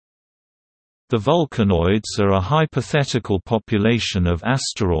The Vulcanoids are a hypothetical population of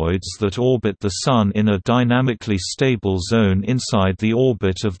asteroids that orbit the Sun in a dynamically stable zone inside the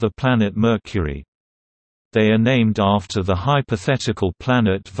orbit of the planet Mercury. They are named after the hypothetical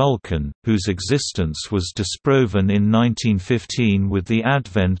planet Vulcan, whose existence was disproven in 1915 with the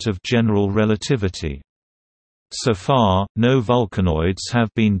advent of general relativity. So far, no Vulcanoids have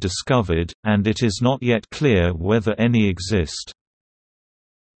been discovered, and it is not yet clear whether any exist.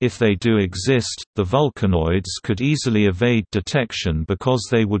 If they do exist, the Vulcanoids could easily evade detection because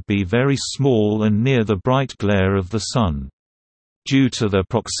they would be very small and near the bright glare of the Sun. Due to their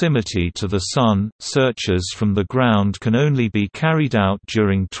proximity to the Sun, searches from the ground can only be carried out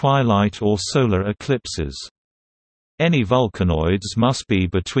during twilight or solar eclipses. Any Vulcanoids must be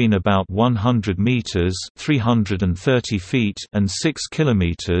between about 100 meters (330 feet) and 6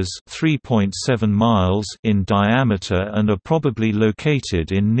 kilometers (3.7 miles) in diameter and are probably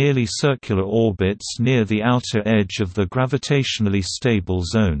located in nearly circular orbits near the outer edge of the gravitationally stable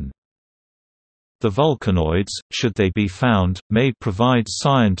zone. The Vulcanoids, should they be found, may provide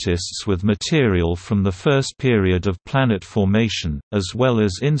scientists with material from the first period of planet formation, as well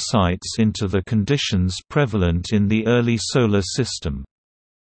as insights into the conditions prevalent in the early Solar System.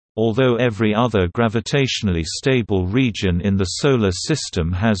 Although every other gravitationally stable region in the Solar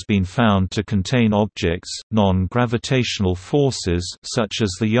System has been found to contain objects, non-gravitational forces such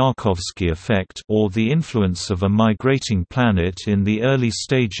as the Yarkovsky effect or the influence of a migrating planet in the early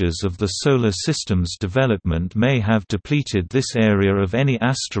stages of the Solar System's development may have depleted this area of any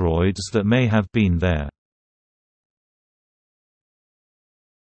asteroids that may have been there.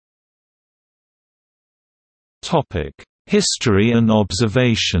 History and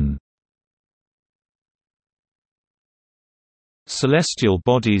observation. Celestial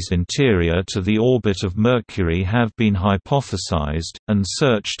bodies interior to the orbit of Mercury have been hypothesized, and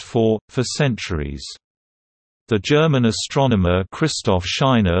searched for centuries. The German astronomer Christoph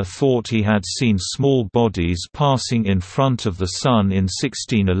Scheiner thought he had seen small bodies passing in front of the Sun in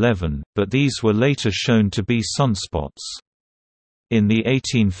 1611, but these were later shown to be sunspots. In the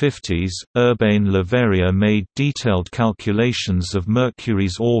 1850s, Urbain Le Verrier made detailed calculations of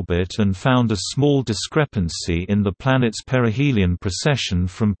Mercury's orbit and found a small discrepancy in the planet's perihelion precession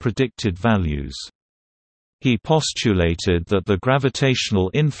from predicted values. He postulated that the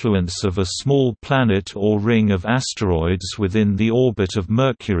gravitational influence of a small planet or ring of asteroids within the orbit of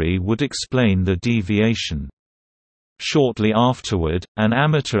Mercury would explain the deviation. Shortly afterward, an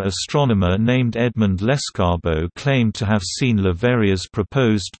amateur astronomer named Edmond Lescarbault claimed to have seen Le Verrier's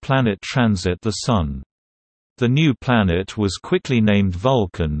proposed planet transit the Sun. The new planet was quickly named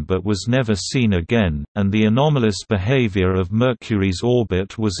Vulcan but was never seen again, and the anomalous behavior of Mercury's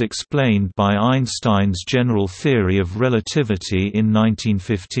orbit was explained by Einstein's general theory of relativity in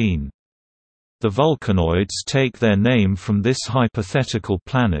 1915. The Vulcanoids take their name from this hypothetical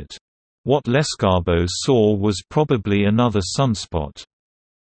planet. What Lescarbault saw was probably another sunspot.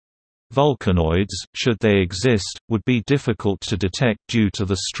 Vulcanoids, should they exist, would be difficult to detect due to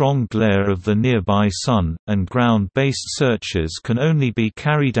the strong glare of the nearby Sun, and ground-based searches can only be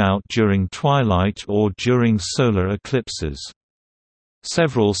carried out during twilight or during solar eclipses.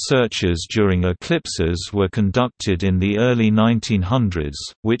 Several searches during eclipses were conducted in the early 1900s,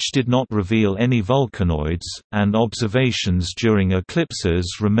 which did not reveal any Vulcanoids, and observations during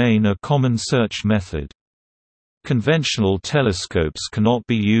eclipses remain a common search method. Conventional telescopes cannot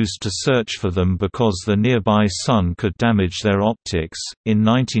be used to search for them because the nearby Sun could damage their optics. In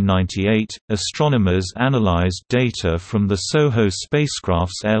 1998, astronomers analyzed data from the SOHO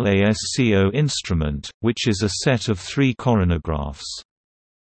spacecraft's LASCO instrument, which is a set of 3 coronagraphs.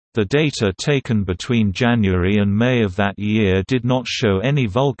 The data taken between January and May of that year did not show any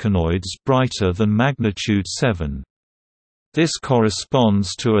Vulcanoids brighter than magnitude 7. This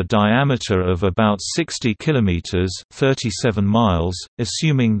corresponds to a diameter of about 60 kilometers (37 miles),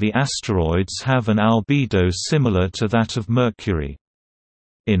 assuming the asteroids have an albedo similar to that of Mercury.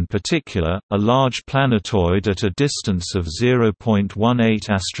 In particular, a large planetoid at a distance of 0.18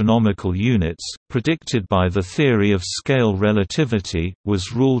 astronomical units, predicted by the theory of scale relativity,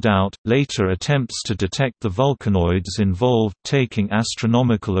 was ruled out. Later attempts to detect the Vulcanoids involved taking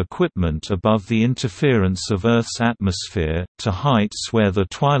astronomical equipment above the interference of Earth's atmosphere, to heights where the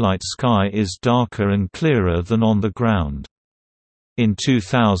twilight sky is darker and clearer than on the ground. In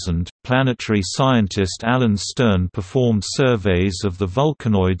 2000, planetary scientist Alan Stern performed surveys of the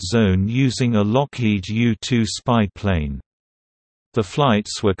Vulcanoid zone using a Lockheed U-2 spy plane. The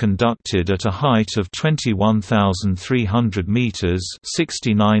flights were conducted at a height of 21,300 meters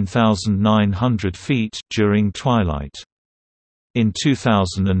 (69,900 feet) during twilight. In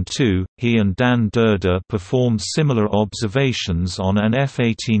 2002, he and Dan Derder performed similar observations on an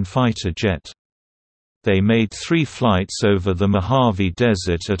F-18 fighter jet. They made 3 flights over the Mojave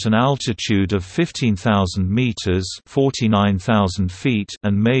Desert at an altitude of 15,000 meters (49,000 feet)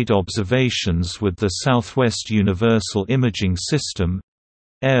 and made observations with the Southwest Universal Imaging System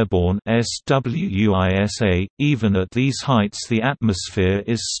airborne SWISA. Even at these heights, the atmosphere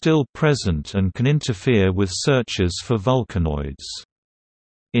is still present and can interfere with searches for vulcanoids.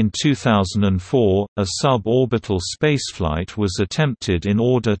 In 2004, a suborbital spaceflight was attempted in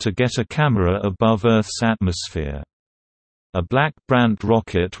order to get a camera above Earth's atmosphere. A Black Brant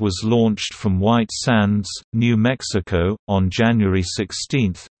rocket was launched from White Sands, New Mexico, on January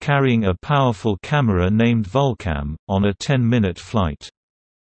 16, carrying a powerful camera named Vulcam, on a 10-minute flight.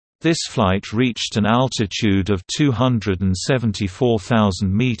 This flight reached an altitude of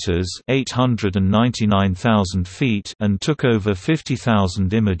 274,000 meters (899,000 feet) and took over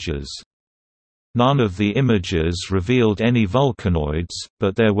 50,000 images. None of the images revealed any vulcanoids,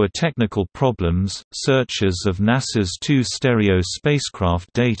 but there were technical problems. Searches of NASA's 2 stereo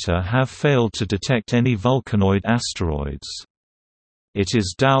spacecraft data have failed to detect any vulcanoid asteroids. It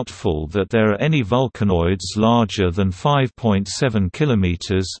is doubtful that there are any vulcanoids larger than 5.7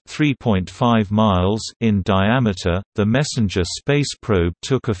 kilometers (3.5 miles) in diameter. The Messenger space probe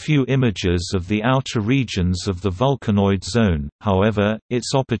took a few images of the outer regions of the vulcanoid zone. However,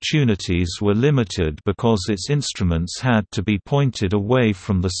 its opportunities were limited because its instruments had to be pointed away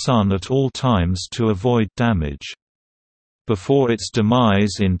from the sun at all times to avoid damage. Before its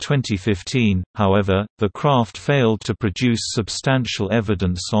demise in 2015, however, the craft failed to produce substantial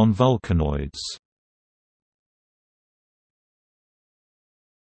evidence on vulcanoids.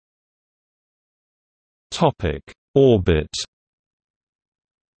 Orbit.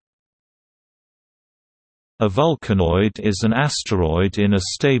 A vulcanoid is an asteroid in a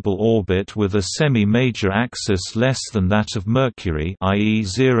stable orbit with a semi-major axis less than that of Mercury, i.e.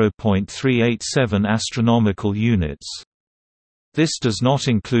 0.387 astronomical units. This does not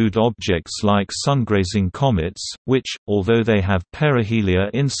include objects like sun-grazing comets, which, although they have perihelia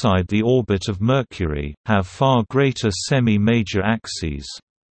inside the orbit of Mercury, have far greater semi-major axes.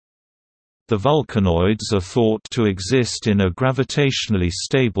 The vulcanoids are thought to exist in a gravitationally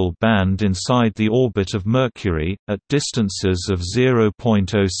stable band inside the orbit of Mercury, at distances of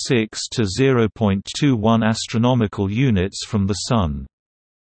 0.06 to 0.21 astronomical units from the Sun.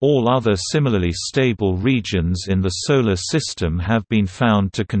 All other similarly stable regions in the Solar System have been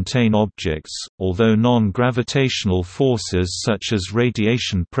found to contain objects, although non-gravitational forces such as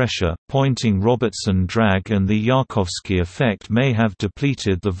radiation pressure, Poynting-Robertson drag and the Yarkovsky effect may have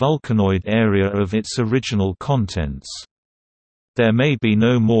depleted the vulcanoid area of its original contents. There may be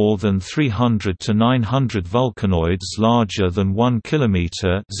no more than 300 to 900 vulcanoids larger than 1 km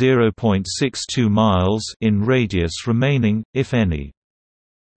 (0.62 miles) in radius remaining, if any.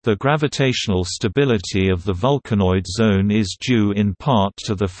 The gravitational stability of the vulcanoid zone is due in part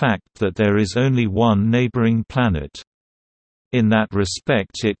to the fact that there is only one neighboring planet. In that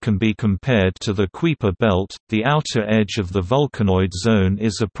respect, it can be compared to the Kuiper belt. The outer edge of the vulcanoid zone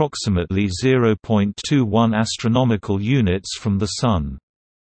is approximately 0.21 astronomical units from the Sun.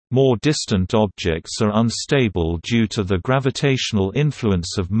 More distant objects are unstable due to the gravitational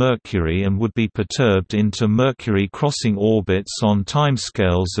influence of Mercury and would be perturbed into Mercury crossing orbits on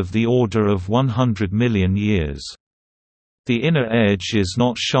timescales of the order of 100 million years. The inner edge is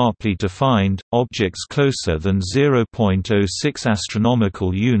not sharply defined. Objects closer than 0.06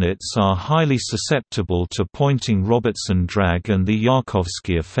 astronomical units are highly susceptible to Poynting-Robertson drag and the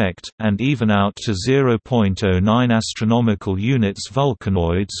Yarkovsky effect, and even out to 0.09 astronomical units.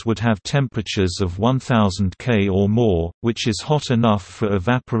 Vulcanoids would have temperatures of 1000 K or more, which is hot enough for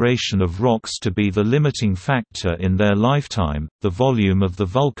evaporation of rocks to be the limiting factor in their lifetime. The volume of the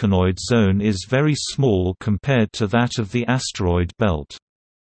vulcanoid zone is very small compared to that of the asteroid belt.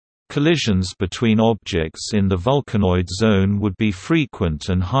 Collisions between objects in the vulcanoid zone would be frequent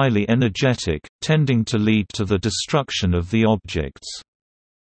and highly energetic, tending to lead to the destruction of the objects.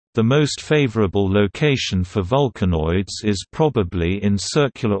 The most favorable location for vulcanoids is probably in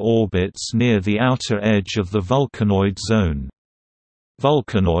circular orbits near the outer edge of the vulcanoid zone.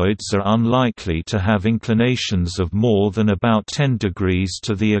 Vulcanoids are unlikely to have inclinations of more than about 10 degrees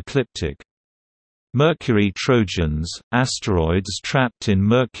to the ecliptic. Mercury Trojans, asteroids trapped in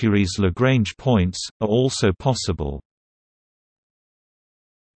Mercury's Lagrange points, are also possible.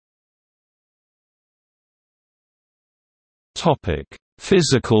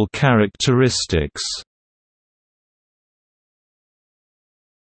 Physical characteristics.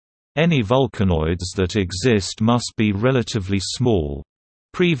 Any Vulcanoids that exist must be relatively small.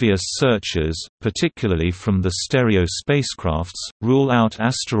 Previous searches, particularly from the stereo spacecrafts, rule out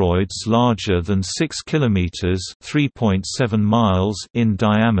asteroids larger than 6 km (3.7 miles) in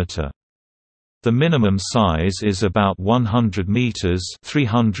diameter. The minimum size is about 100 meters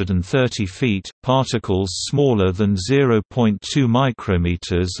 (330 feet). Particles smaller than 0.2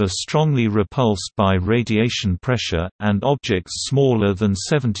 micrometers are strongly repulsed by radiation pressure, and objects smaller than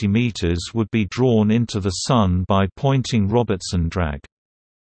 70 meters would be drawn into the Sun by Poynting-Robertson drag.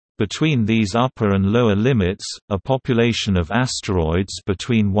 Between these upper and lower limits, a population of asteroids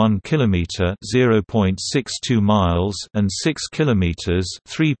between 1 km (0.62 miles) and 6 km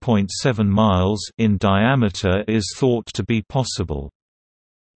 (3.7 miles) in diameter is thought to be possible.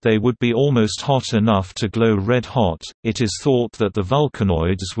 They would be almost hot enough to glow red hot. It is thought that the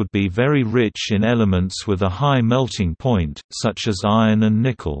Vulcanoids would be very rich in elements with a high melting point, such as iron and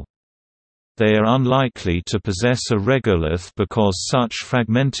nickel. They are unlikely to possess a regolith because such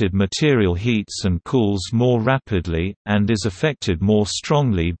fragmented material heats and cools more rapidly, and is affected more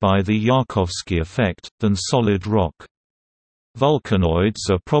strongly by the Yarkovsky effect, than solid rock. Vulcanoids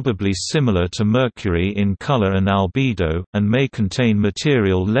are probably similar to Mercury in color and albedo, and may contain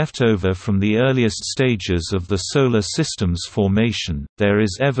material left over from the earliest stages of the Solar System's formation. There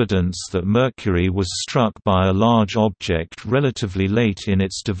is evidence that Mercury was struck by a large object relatively late in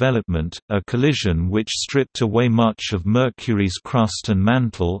its development, a collision which stripped away much of Mercury's crust and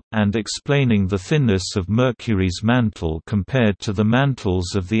mantle, and explaining the thinness of Mercury's mantle compared to the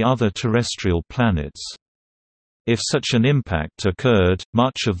mantles of the other terrestrial planets. If such an impact occurred,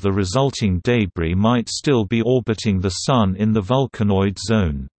 much of the resulting debris might still be orbiting the Sun in the Vulcanoid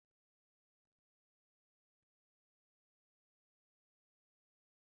zone.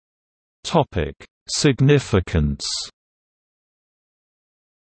 Significance.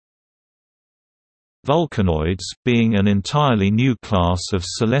 Vulcanoids, being an entirely new class of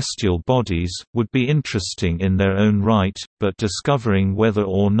celestial bodies, would be interesting in their own right, but discovering whether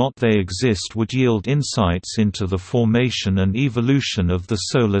or not they exist would yield insights into the formation and evolution of the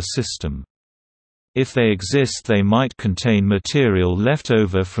Solar System. If they exist, they might contain material left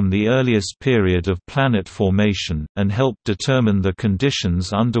over from the earliest period of planet formation, and help determine the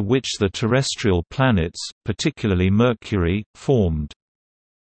conditions under which the terrestrial planets, particularly Mercury, formed.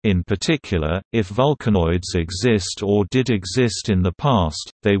 In particular, if Vulcanoids exist or did exist in the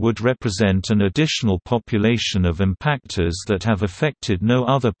past, they would represent an additional population of impactors that have affected no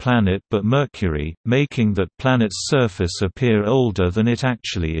other planet but Mercury, making that planet's surface appear older than it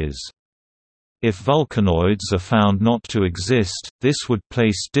actually is. If Vulcanoids are found not to exist, this would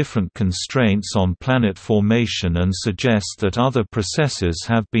place different constraints on planet formation and suggest that other processes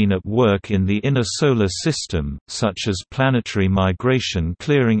have been at work in the inner Solar System, such as planetary migration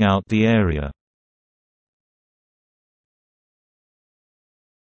clearing out the area.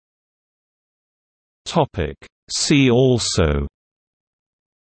 See also: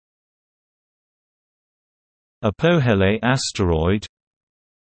 Apohele asteroid,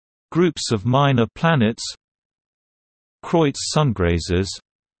 Groups of minor planets, Kreutz sungrazers,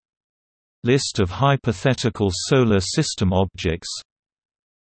 List of hypothetical Solar System objects,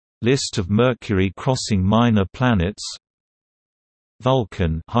 List of Mercury crossing minor planets,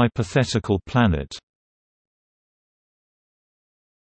 Vulcan hypothetical planet.